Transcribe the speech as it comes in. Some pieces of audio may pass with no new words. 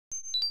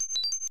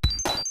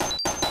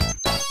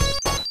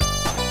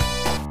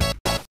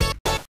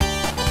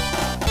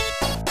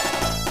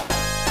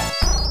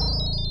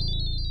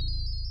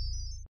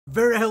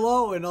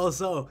Oh, and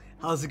also,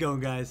 how's it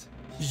going, guys?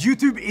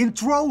 YouTube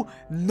intro,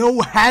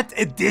 no hat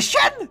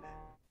edition?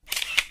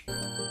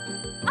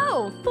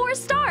 Oh, 4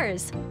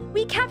 stars!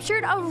 We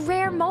captured a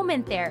rare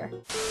moment there.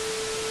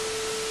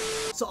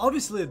 So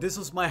obviously, this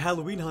was my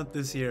Halloween hunt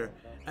this year.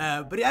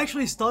 But it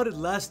actually started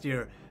last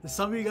year.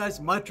 Some of you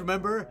guys might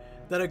remember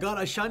that I got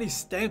a shiny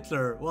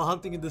Stantler while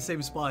hunting in the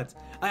same spot.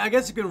 I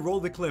guess you can roll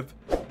the clip.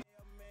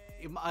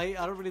 I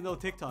don't really know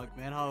TikTok,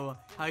 man, how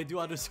I do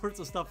other sorts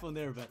of stuff on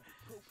there, but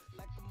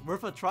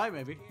worth a try,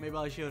 maybe. Maybe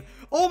I should.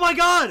 Oh my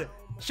god!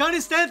 Shiny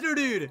Stantler,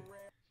 dude!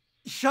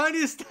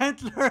 Shiny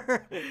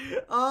Stantler!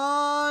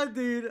 Oh,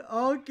 dude,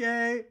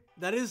 okay.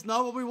 That is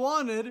not what we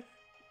wanted,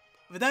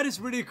 but that is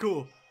really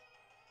cool.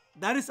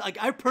 That is, like,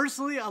 I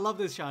love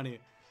this shiny.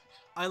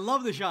 I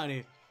love the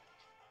shiny.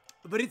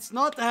 But it's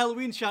not the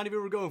Halloween shiny we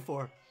were going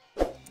for.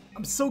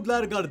 I'm so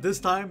glad I got it this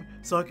time,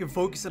 so I can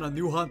focus on a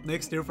new hunt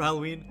next year for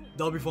Halloween.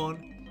 That'll be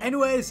fun.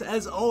 Anyways,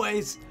 as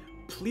always,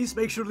 please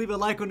make sure to leave a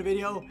like on the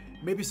video.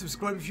 Maybe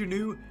subscribe if you're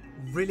new.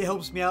 Really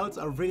helps me out.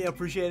 I really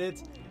appreciate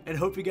it. And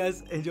hope you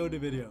guys enjoyed the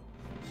video.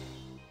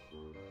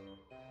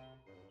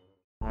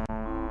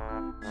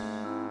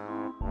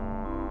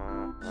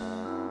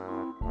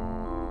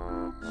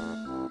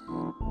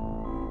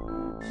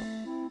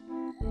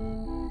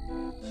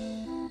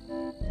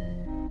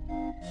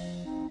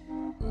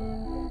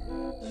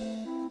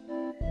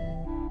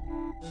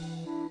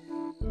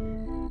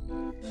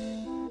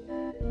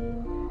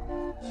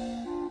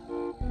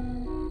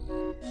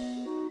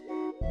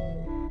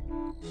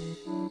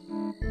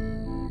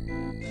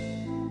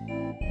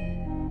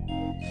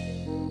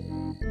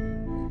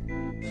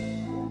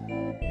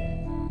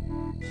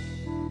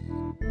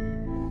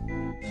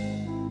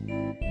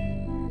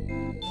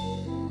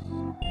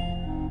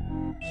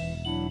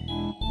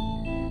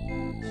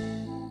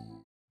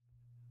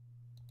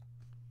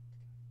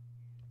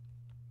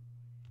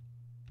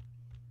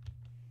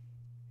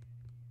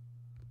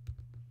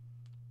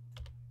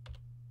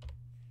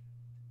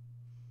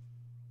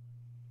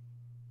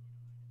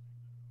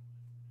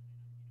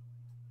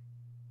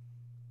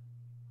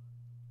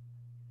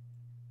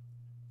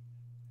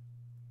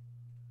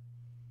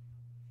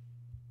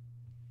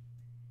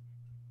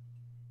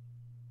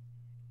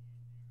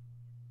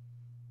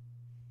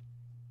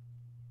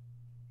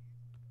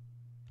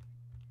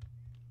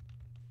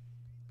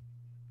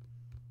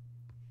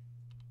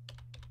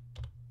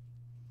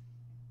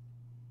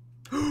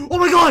 Oh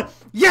my god!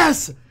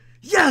 Yes!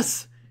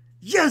 Yes!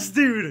 Yes,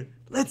 dude!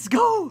 Let's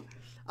go!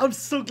 I'm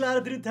so glad I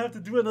didn't have to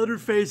do another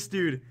face,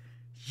 dude.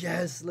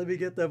 Yes, let me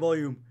get that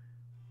volume.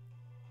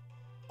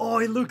 Oh,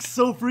 it looks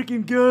so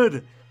freaking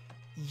good!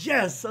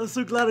 Yes! I'm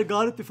so glad I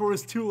got it before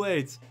it's too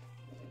late.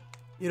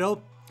 You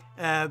know,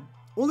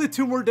 only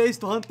 2 more days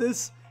to hunt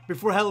this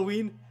before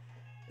Halloween.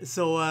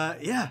 So,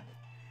 yeah.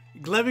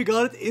 Glad we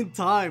got it in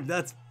time.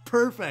 That's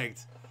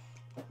perfect.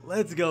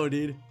 Let's go,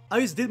 dude. I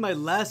just did my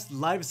last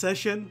live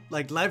session,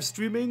 like live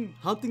streaming,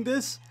 hunting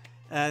this,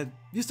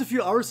 just a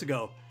few hours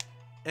ago.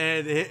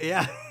 And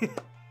yeah,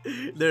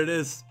 there it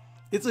is.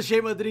 It's a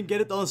shame I didn't get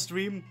it on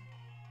stream,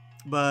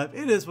 but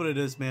it is what it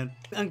is, man.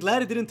 I'm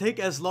glad it didn't take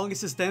as long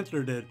as the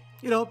Stantler did.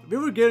 You know, we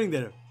were getting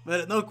there,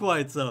 but not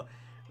quite, so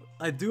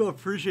I do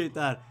appreciate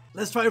that.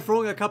 Let's try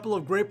throwing a couple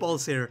of great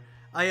balls here.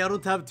 I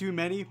don't have too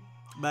many,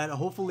 but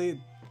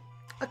hopefully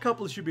a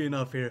couple should be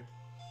enough here.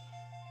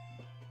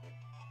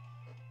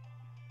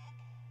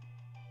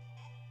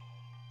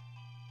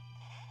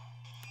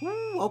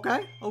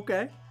 Okay,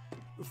 okay.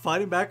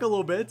 Fighting back a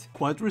little bit.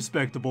 Quite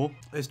respectable.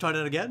 Let's try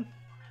that again.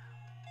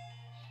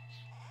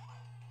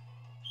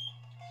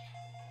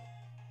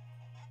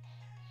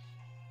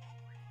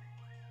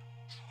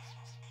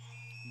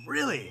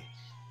 Really?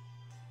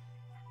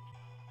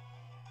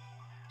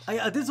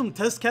 I did some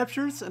test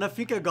captures and I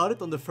think I got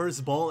it on the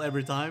first ball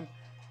every time.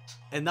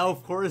 And now,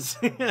 of course,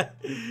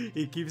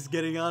 he keeps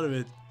getting out of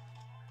it.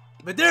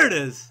 But there it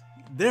is.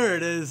 There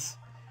it is.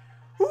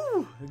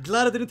 Whew,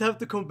 glad I didn't have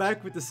to come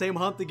back with the same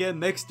hunt again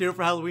next year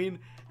for Halloween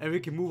and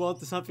we can move on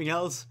to something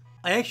else.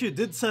 I actually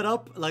did set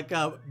up like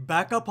a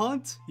backup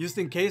hunt just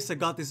in case I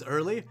got this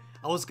early.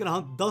 I was gonna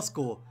hunt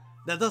Duskull.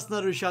 That's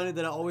another shiny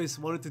that I always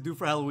wanted to do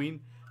for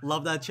Halloween.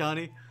 Love that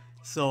shiny.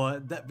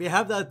 So we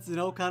have that, you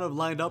know, kind of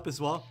lined up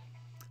as well.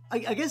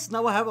 I guess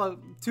now I have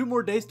 2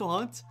 more days to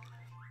hunt.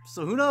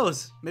 So who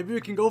knows? Maybe we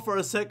can go for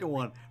a second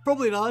one.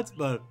 Probably not,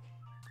 but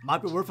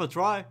might be worth a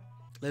try.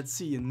 Let's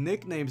see,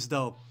 nicknames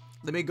though.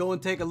 Let me go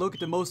and take a look at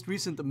the most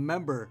recent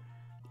member.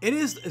 It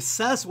is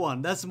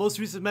Sas1. That's the most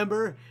recent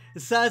member.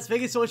 Sas,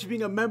 thank you so much for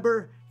being a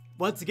member.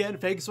 Once again,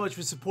 thank you so much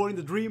for supporting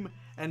the dream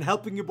and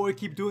helping your boy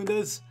keep doing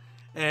this.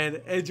 And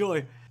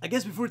enjoy. I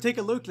guess before we take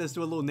a look, let's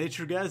do a little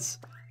nature guess.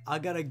 I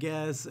gotta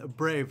guess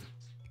Brave.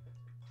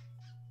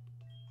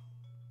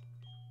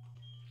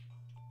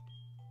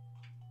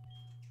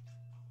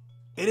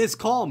 It is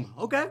Calm.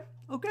 Okay,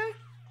 okay.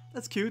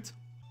 That's cute.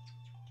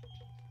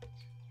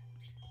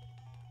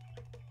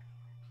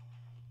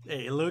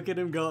 Hey, look at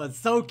him go. It's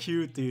so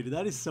cute, dude.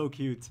 That is so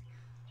cute.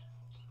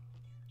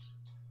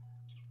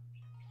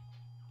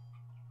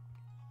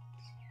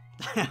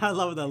 I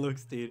love how that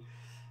looks, dude.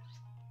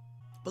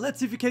 But let's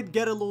see if we can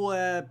get a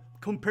little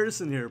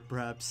comparison here,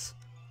 perhaps.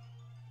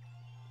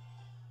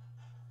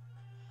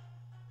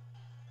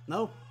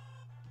 No?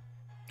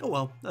 Oh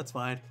well, that's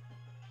fine.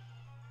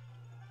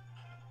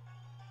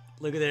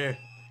 Look at there.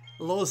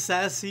 A little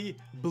sassy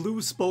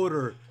blue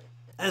spoder.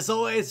 As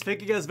always,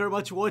 thank you guys very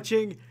much for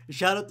watching.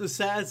 Shout out to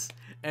Sass,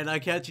 and I'll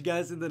catch you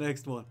guys in the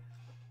next one.